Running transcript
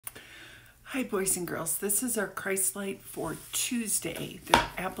Hi, boys and girls. This is our Christ Light for Tuesday, the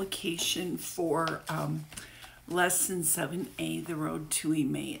application for Lesson 7A, The Road to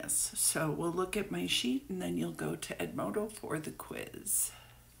Emmaus. So we'll look at my sheet and then you'll go to Edmodo for the quiz.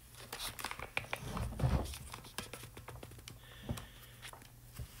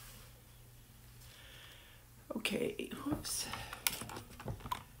 Okay, whoops.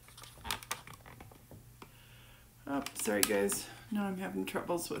 Oh, sorry guys. Now I'm having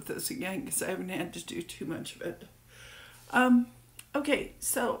troubles with this again because I haven't had to do too much of it. Okay,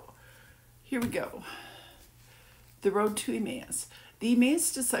 so here we go. The road to Emmaus. The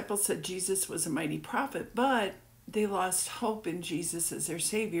Emmaus disciples said Jesus was a mighty prophet, but they lost hope in Jesus as their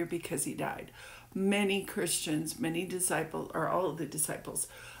Savior because he died. Many Christians, many disciples, or all of the disciples,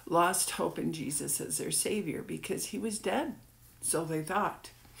 lost hope in Jesus as their Savior because he was dead. So they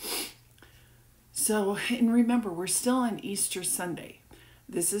thought. So, and remember, we're still on Easter Sunday.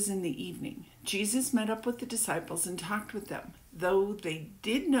 This is in the evening. Jesus met up with the disciples and talked with them, though they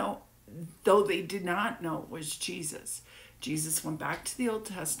did not know it was Jesus. Jesus went back to the Old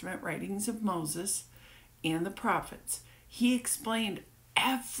Testament writings of Moses and the prophets. He explained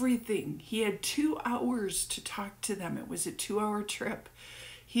everything. He had 2 hours to talk to them. It was a 2-hour trip.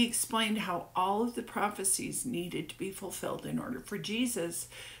 He explained how all of the prophecies needed to be fulfilled in order for Jesus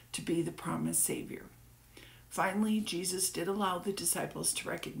to be the promised Savior. Finally, Jesus did allow the disciples to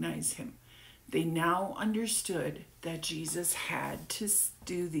recognize him. They now understood that Jesus had to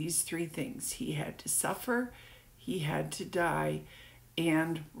do these 3 things. He had to suffer, he had to die,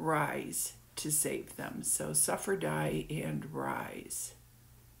 and rise to save them. So suffer, die, and rise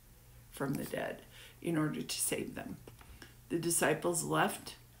from the dead in order to save them. The disciples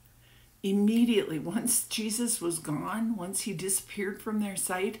left immediately. Once Jesus was gone, once he disappeared from their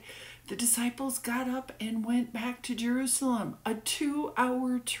sight, the disciples got up and went back to Jerusalem. A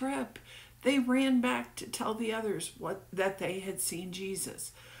 2-hour trip. They ran back to tell the others that they had seen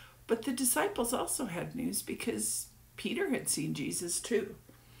Jesus. But the disciples also had news because Peter had seen Jesus too.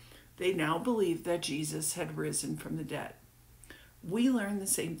 They now believed that Jesus had risen from the dead. We learn the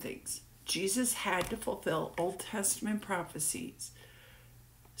same things. Jesus had to fulfill Old Testament prophecies,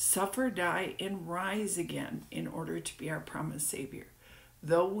 suffer, die, and rise again in order to be our promised Savior.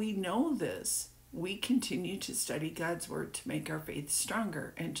 Though we know this, we continue to study God's Word to make our faith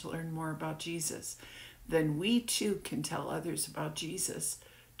stronger and to learn more about Jesus. Then we too can tell others about Jesus,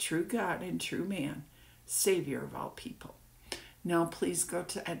 true God and true man, Savior of all people. Now please go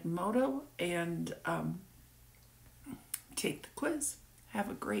to Edmodo and take the quiz.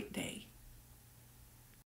 Have a great day.